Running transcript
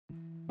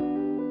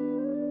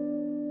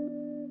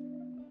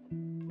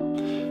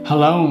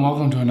Hello and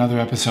welcome to another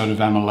episode of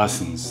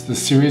Amolessons, the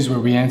series where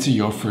we answer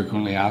your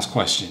frequently asked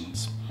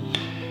questions.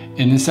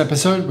 In this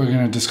episode, we're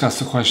going to discuss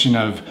the question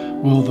of,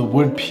 will the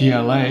Wood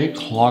PLA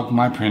clog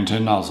my printer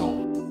nozzle?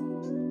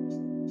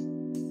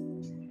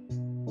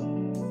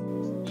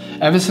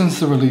 Ever since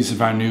the release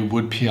of our new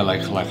Wood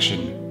PLA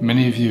collection,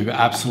 many of you have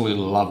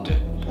absolutely loved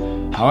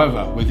it.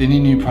 However, with any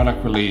new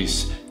product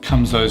release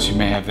comes those who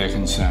may have their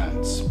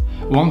concerns.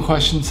 One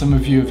question some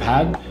of you have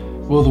had,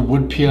 will the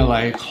Wood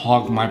PLA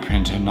clog my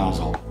printer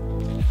nozzle?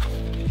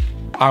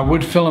 Our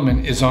wood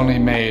filament is only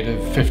made of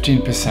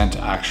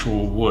 15%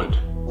 actual wood.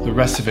 The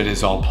rest of it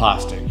is all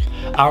plastic.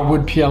 Our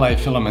Wood PLA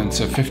filaments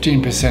are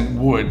 15%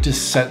 wood to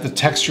set the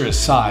texture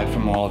aside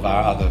from all of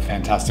our other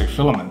fantastic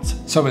filaments,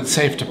 so it's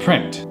safe to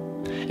print.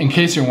 In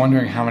case you're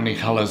wondering how many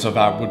colors of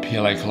our Wood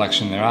PLA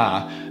collection there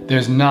are,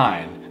 there's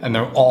 9, and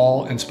they're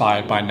all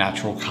inspired by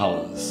natural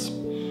colors.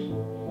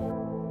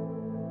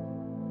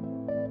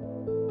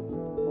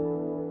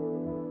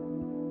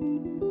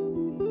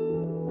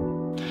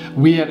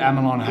 We at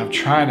Amolessons have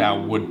tried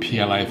our Wood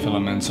PLA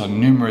filaments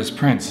on numerous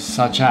prints,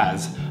 such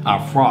as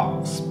our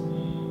frogs.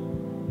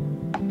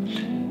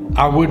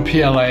 Our Wood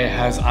PLA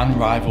has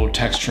unrivaled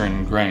texture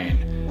and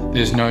grain.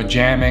 There's no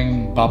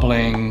jamming,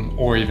 bubbling,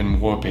 or even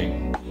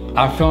warping.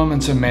 Our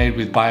filaments are made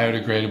with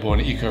biodegradable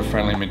and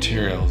eco-friendly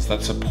materials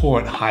that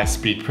support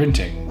high-speed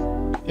printing.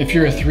 If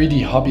you're a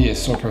 3D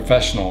hobbyist or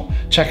professional,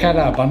 check out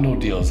our bundle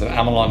deals at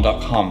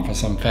amolessons.com for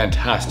some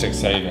fantastic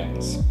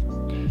savings.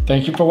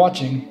 Thank you for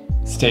watching.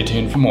 Stay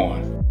tuned for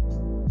more.